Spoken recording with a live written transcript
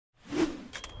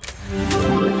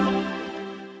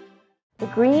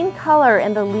green color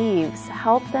in the leaves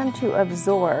help them to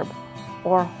absorb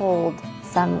or hold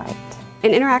sunlight.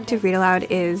 An interactive read-aloud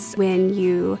is when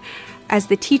you, as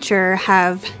the teacher,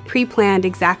 have pre-planned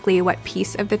exactly what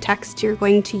piece of the text you're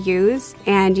going to use,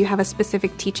 and you have a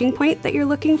specific teaching point that you're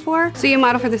looking for. So you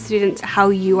model for the students how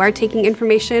you are taking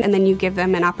information, and then you give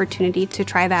them an opportunity to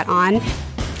try that on.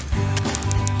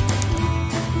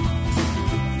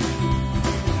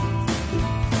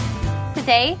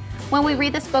 Today, when we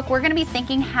read this book, we're going to be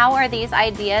thinking, how are these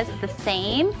ideas the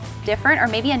same, different, or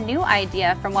maybe a new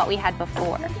idea from what we had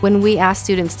before? When we ask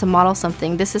students to model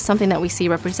something, this is something that we see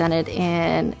represented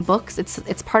in books.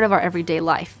 It's part of our everyday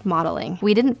life, modeling.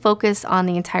 We didn't focus on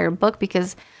the entire book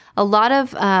because a lot of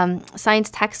science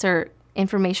texts are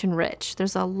information rich.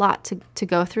 There's a lot to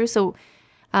go through. So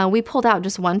we pulled out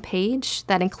just one page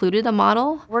that included a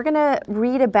model. We're going to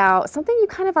read about something you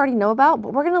kind of already know about,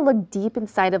 but we're going to look deep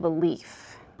inside of a leaf.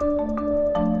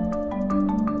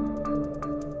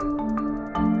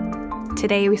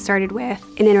 Today we started with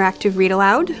an interactive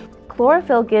read-aloud.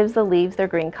 Chlorophyll gives the leaves their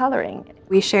green coloring.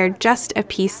 We shared just a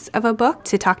piece of a book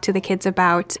to talk to the kids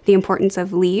about the importance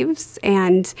of leaves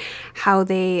and how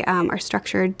they are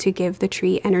structured to give the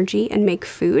tree energy and make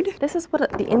food. This is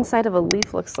what the inside of a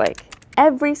leaf looks like.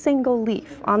 Every single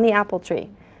leaf on the apple tree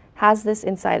has this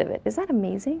inside of it. Is that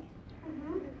amazing?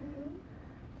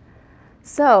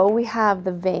 So we have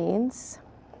the veins.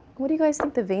 What do you guys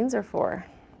think the veins are for?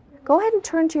 Go ahead and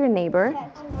turn to your neighbor.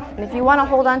 And if you want to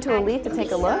hold on to a leaf to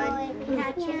take a look.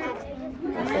 What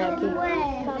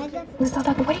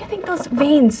do you think those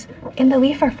veins in the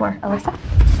leaf are for, Alyssa?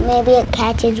 Maybe it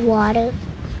catches water.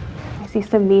 I see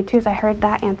some Me Too's. I heard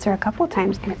that answer a couple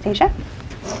times. Anastasia?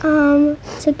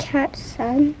 To catch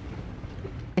sun.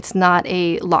 It's not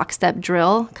a lockstep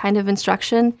drill kind of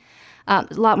instruction. A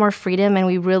lot more freedom, and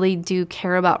we really do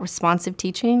care about responsive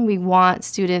teaching. We want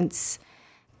students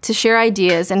to share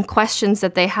ideas and questions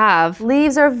that they have.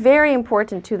 Leaves are very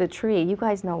important to the tree. You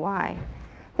guys know why.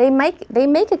 They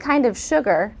make a kind of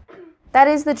sugar that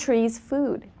is the tree's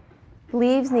food.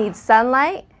 Leaves need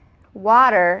sunlight,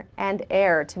 water, and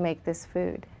air to make this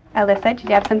food. Alyssa, did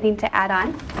you have something to add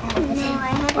on? No, I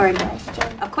have Or a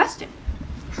question. A question.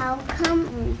 How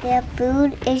come their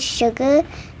food is sugar,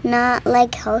 not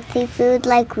like healthy food,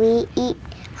 like we eat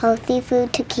healthy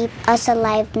food to keep us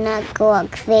alive, not go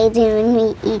out crazy when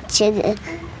we eat sugar?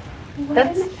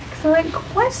 That's an excellent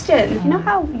question. You know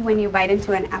how when you bite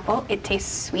into an apple, it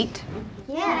tastes sweet?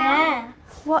 Yeah.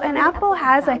 Well, an apple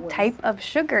has a type of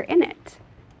sugar in it.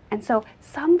 And so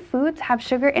some foods have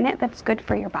sugar in it that's good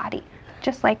for your body,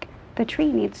 just like the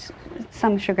tree needs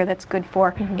some sugar that's good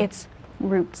for its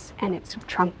roots and its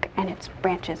trunk and its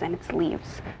branches and its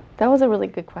leaves. That was a really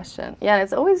good question. Yeah,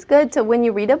 it's always good to, when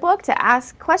you read a book, to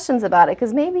ask questions about it,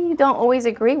 because maybe you don't always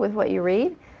agree with what you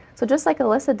read. So just like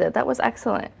Alyssa did, that was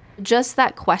excellent. Just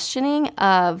that questioning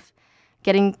of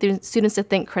getting students to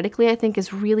think critically, I think,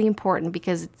 is really important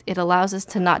because it allows us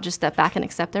to not just step back and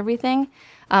accept everything,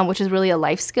 which is really a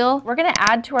life skill. We're going to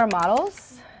add to our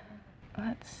models.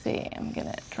 Let's see, I'm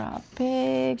going to draw a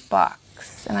big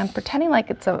box, and I'm pretending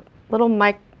like it's a little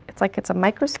it's a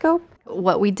microscope.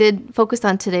 What we did focused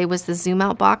on today was the zoom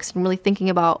out box and really thinking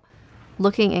about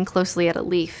looking in closely at a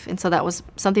leaf. And so that was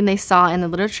something they saw in the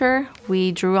literature.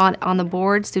 We drew on the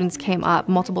board, students came up,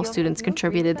 multiple students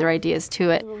contributed their ideas to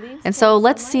it. And so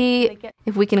let's see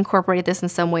if we can incorporate this in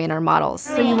some way in our models.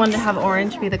 So you wanted to have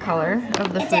orange be the color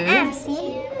of the food.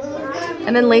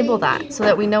 And then label that so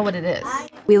that we know what it is.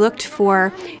 We looked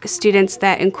for students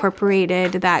that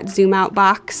incorporated that zoom out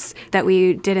box that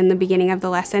we did in the beginning of the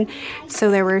lesson.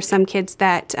 So there were some kids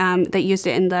that that used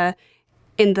it in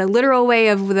the literal way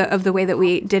of the way that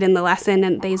we did in the lesson,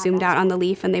 and they zoomed out on the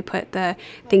leaf and they put the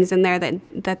things in there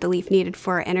that the leaf needed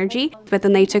for energy. But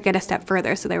then they took it a step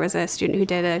further. So there was a student who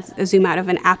did a zoom out of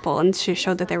an apple and she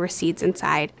showed that there were seeds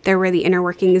inside. There were the inner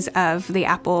workings of the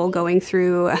apple going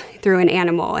through an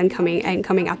animal and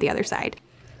coming out the other side.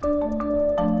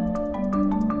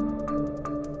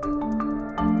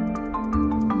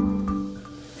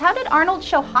 How did Arnold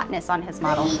show hotness on his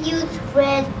model? He used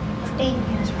red.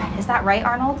 Is that right,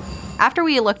 Arnold? After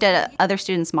we looked at other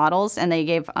students' models and they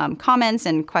gave comments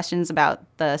and questions about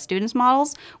the students'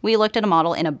 models, we looked at a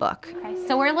model in a book. Okay,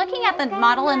 so we're looking at the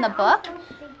model in the book,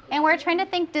 and we're trying to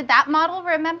think, did that model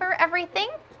remember everything?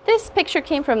 This picture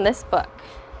came from this book.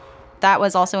 That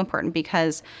was also important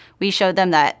because we showed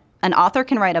them that an author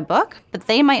can write a book, but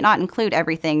they might not include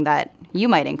everything that you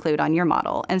might include on your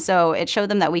model. And so it showed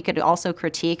them that we could also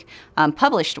critique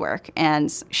published work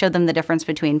and show them the difference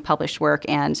between published work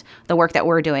and the work that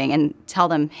we're doing and tell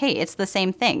them, hey, it's the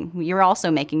same thing. You're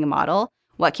also making a model.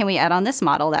 What can we add on this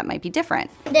model that might be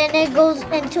different? Then it goes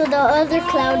into the other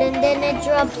cloud, and then it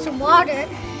drops water,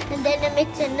 and then it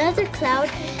makes another cloud,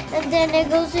 and then it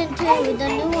goes into the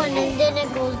new one, and then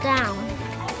it goes down.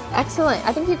 Excellent.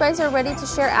 I think you guys are ready to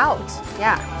share out.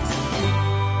 Yeah.